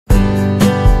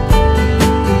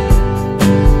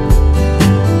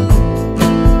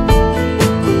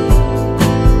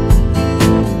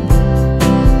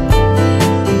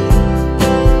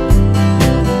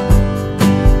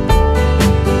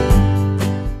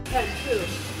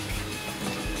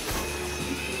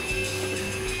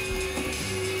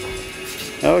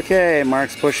Okay,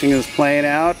 Mark's pushing his plane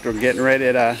out. We're getting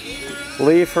ready to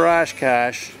leave for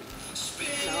Oshkosh.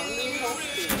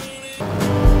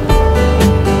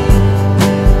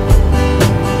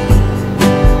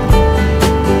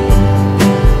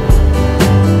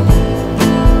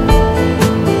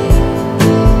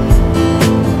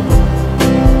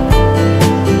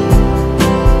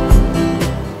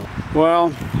 Well,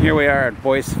 here we are at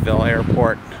Boyceville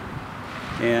Airport,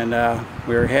 and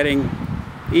we're heading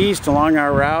east along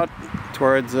our route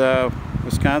towards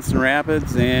Wisconsin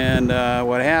Rapids, and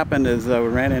what happened is we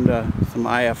ran into some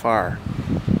IFR.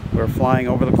 We were flying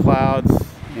over the clouds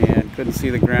and couldn't see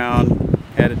the ground,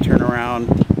 had to turn around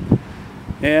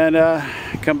and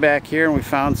come back here, and we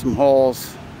found some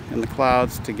holes in the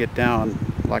clouds to get down.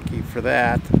 Lucky for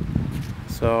that.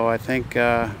 So I think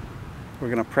we're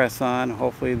going to press on.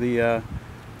 Hopefully the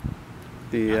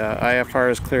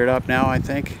IFR is cleared up now, I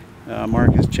think.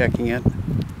 Mark is checking it.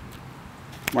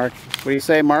 Mark, what do you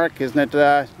say, Mark? Isn't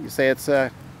it, you say it's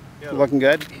looking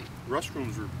good?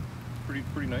 Restrooms are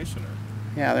pretty nice in there.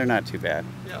 Yeah, they're not too bad.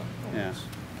 Yeah. Yeah.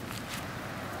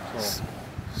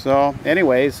 So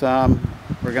anyways, we're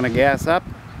going to gas up,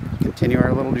 continue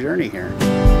our little journey here.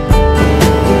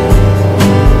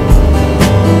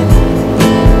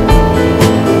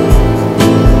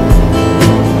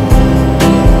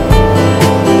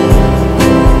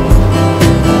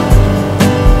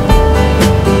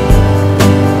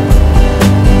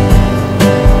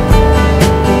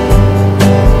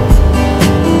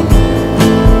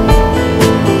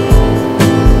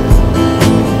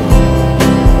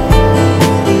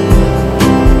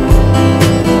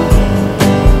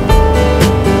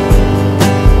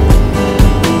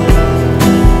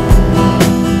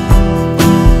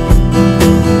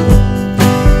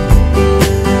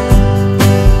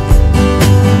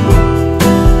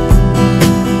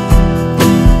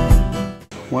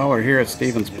 Well, we're here at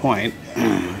Stevens Point.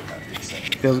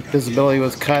 Visibility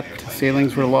was cut,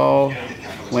 ceilings were low,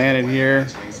 landed here,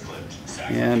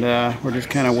 and we're just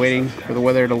kind of waiting for the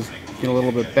weather to get a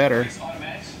little bit better,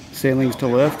 ceilings to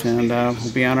lift, and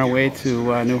we'll be on our way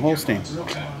to New Holstein.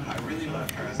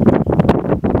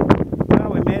 Well,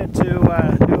 we made it to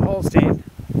New Holstein,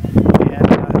 and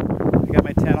I got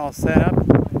my tent all set up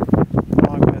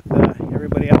along with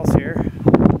everybody else here.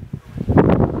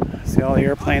 See all the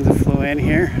airplanes that flew in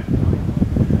here.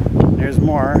 There's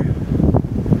more.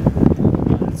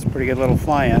 It's a pretty good little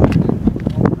fly-in.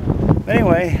 But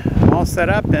anyway, I'm all set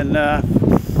up and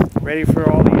ready for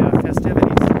all the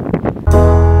festivities.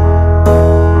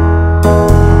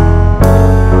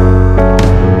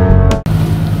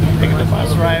 Taking the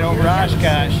bus ride over to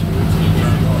Oshkosh.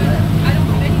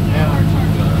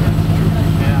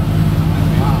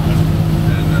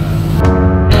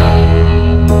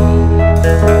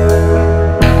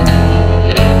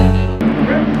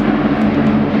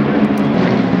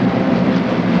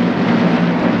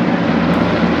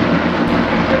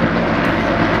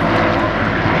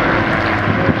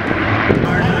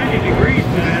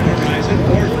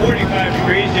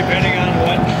 Depending on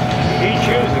what he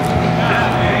chooses.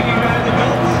 Hanging by the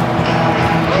belts.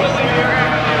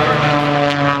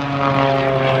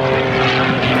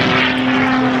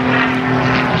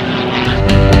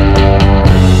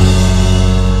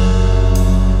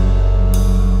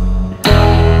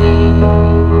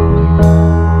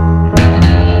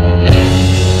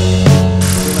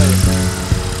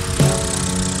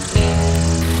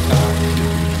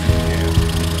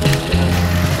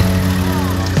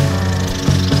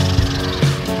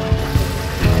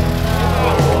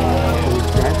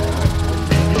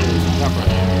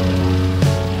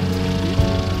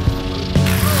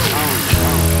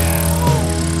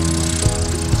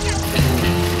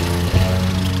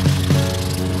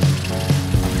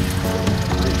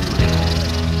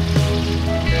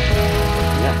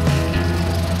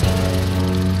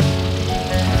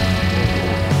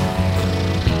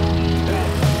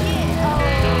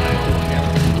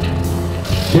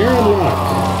 Karen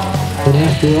left, but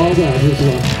after all that, his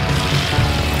luck.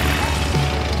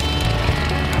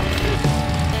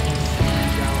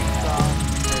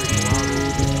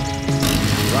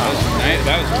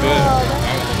 That was good.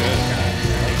 That was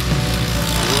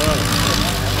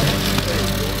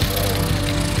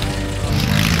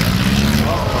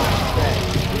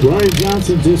good. Ryan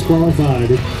Johnson disqualified.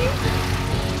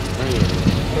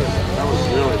 That was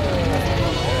really good.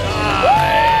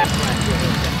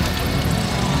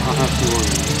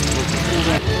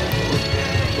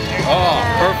 Oh,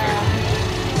 perfect.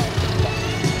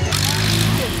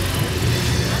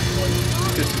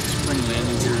 Just spring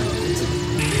landing here.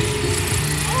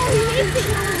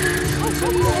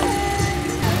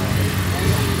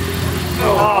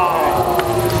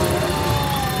 Oh.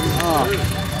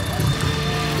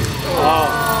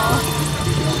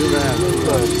 Yeah,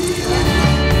 good.